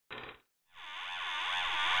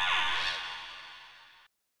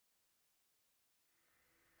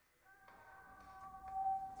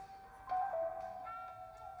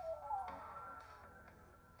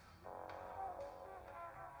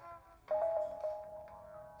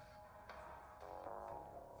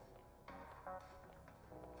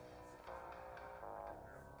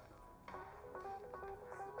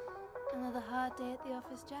hard day at the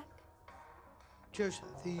office, Jack? Just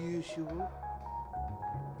the usual.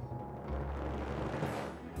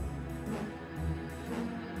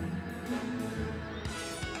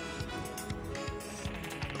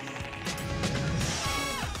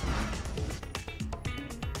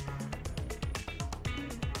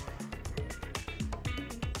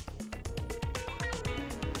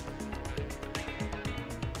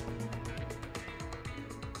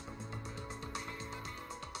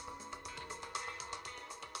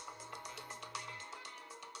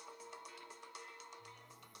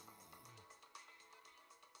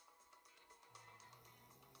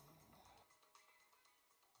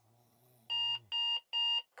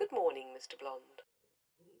 Good morning, Mr. Blond.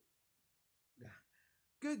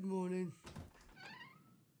 Good morning.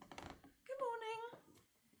 Good morning.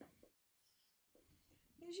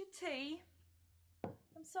 Here's your tea.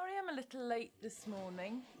 I'm sorry I'm a little late this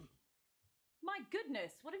morning. My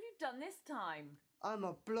goodness, what have you done this time? I'm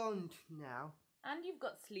a blonde now. And you've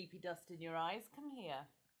got sleepy dust in your eyes. Come here.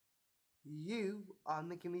 You are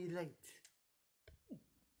making me late.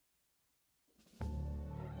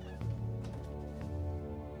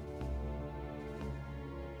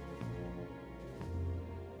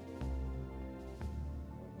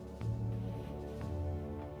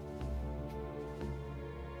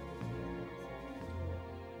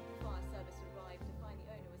 Fire service arrived to find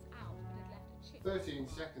the owner was out but had left a chip. 13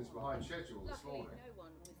 seconds behind schedule this Luckily, morning. no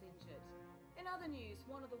one was injured. In other news,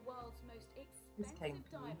 one of the world's most came expensive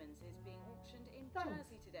from me. diamonds is being auctioned in Thanks.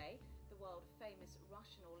 Jersey today. The world-famous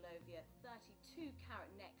Russian Orlovia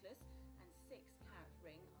 32-carat necklace and 6-carat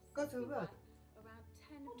ring are Got said to be to run. worth around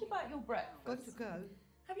 10 What about your breakfast? Got to go.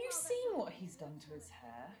 Have you seen what he's done to his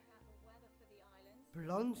hair? The weather for the islands.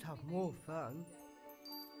 Blondes have more fun.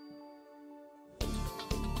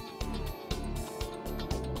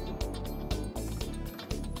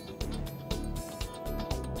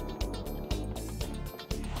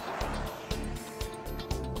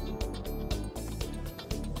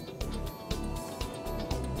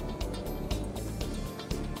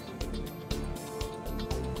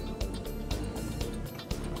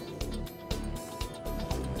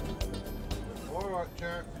 All right,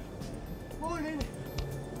 Jack. Morning.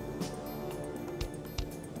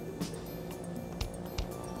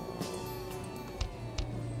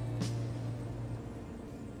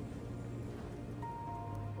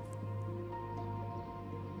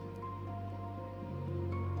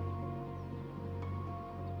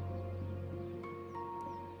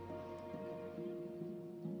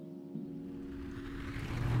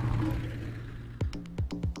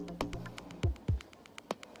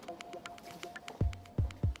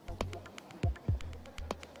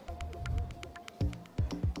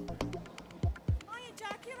 Hiya,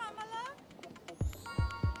 Jack. You right, my love?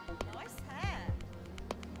 Nice hair.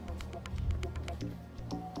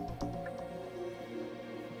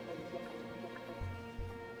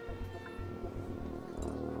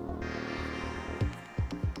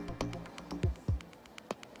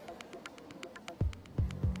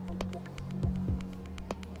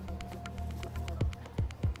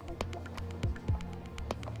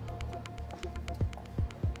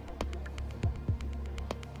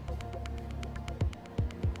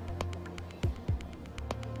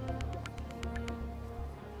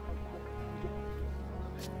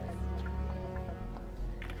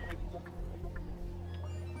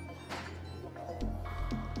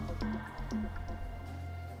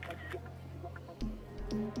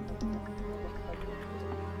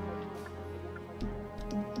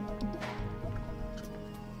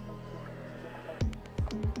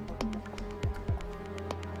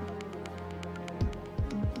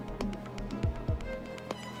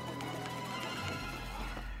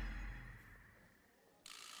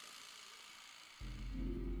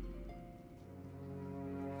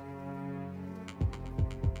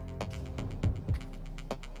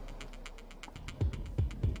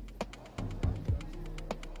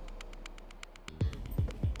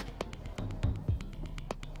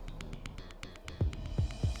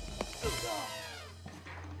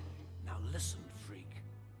 Now listen, freak.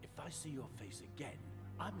 If I see your face again,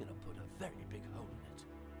 I'm gonna put a very big hole in it.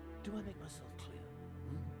 Do I make myself clear?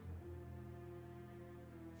 Hmm?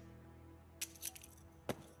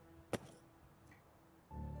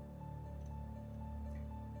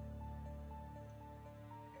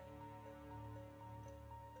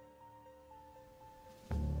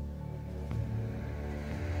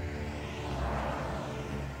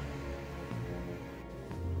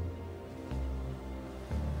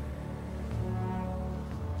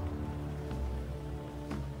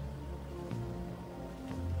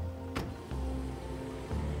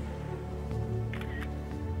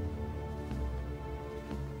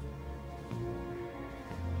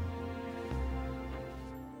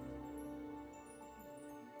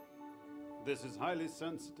 This is highly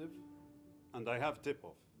sensitive, and I have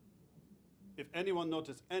tip-off. If anyone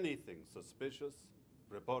notices anything suspicious,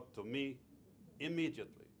 report to me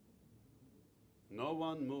immediately. No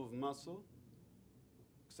one move muscle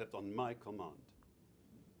except on my command.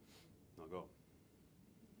 Now go.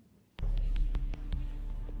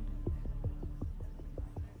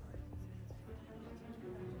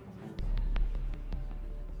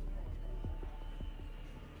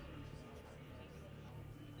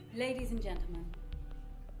 Ladies and gentlemen,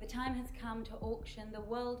 the time has come to auction the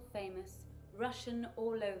world-famous Russian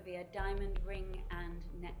Orlovia diamond ring and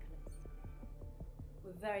necklace.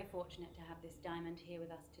 We're very fortunate to have this diamond here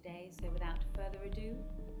with us today, so without further ado,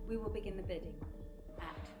 we will begin the bidding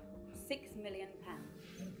at £6 million.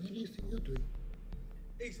 What do you think you're doing?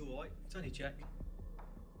 He's alright, it's only Jack.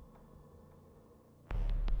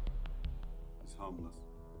 He's harmless.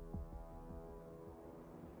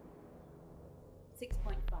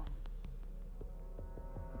 6.5.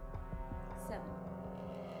 7.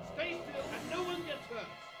 Stay still and no one gets hurt.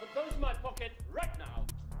 Put those in my pocket right now.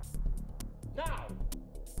 Now!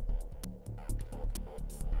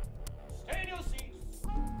 Stay in your seats.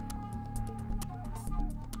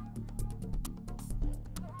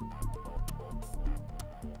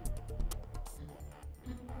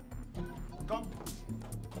 Come.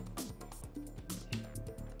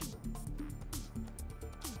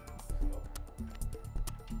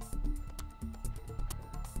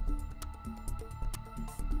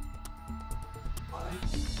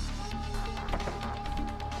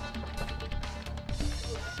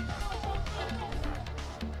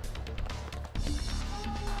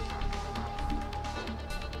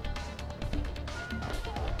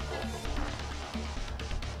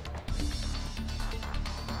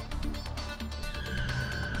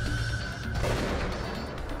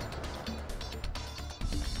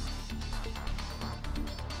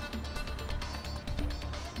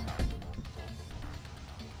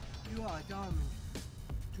 You are a diamond.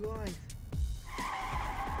 Drive.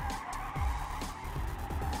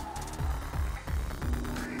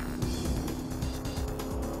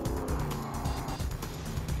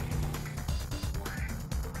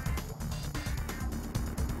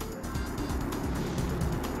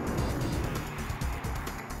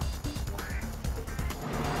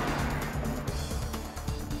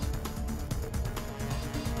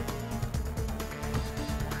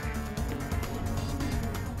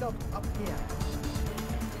 Stop up here.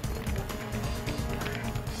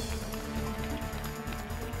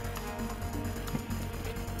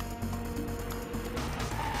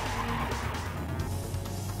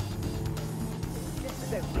 This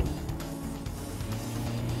is it.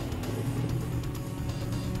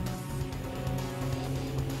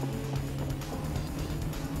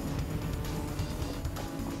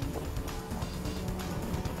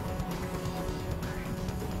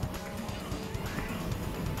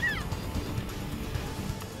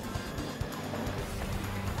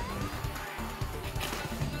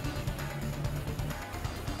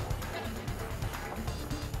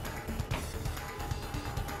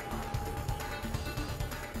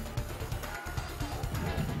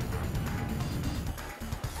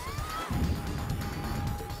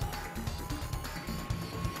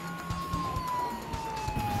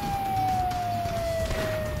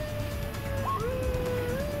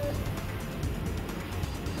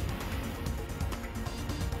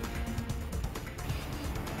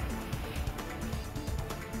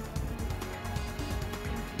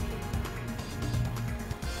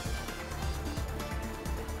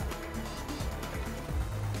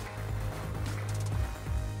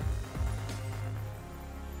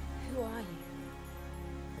 Who are you?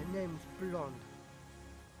 Her name's Blond.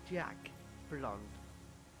 Jack Blond.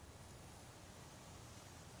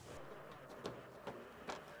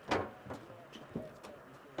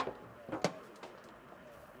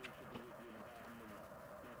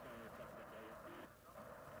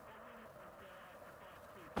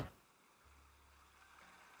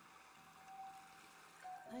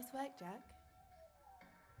 Nice work, Jack.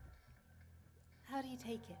 How do you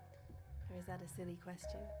take it? Or is that a silly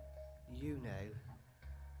question? You know.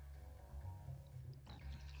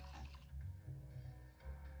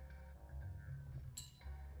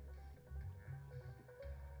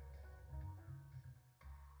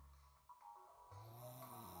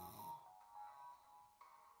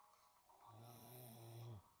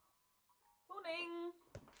 Morning.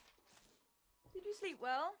 Did you sleep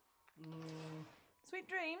well? Sweet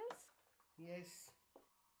dreams? Yes.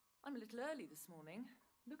 I'm a little early this morning.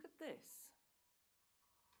 Look at this.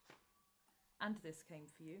 And this came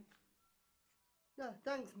for you. No,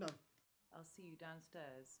 thanks, Mum. I'll see you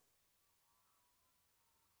downstairs.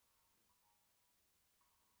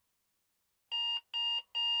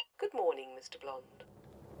 Good morning, Mr. Blond.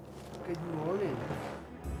 Good morning.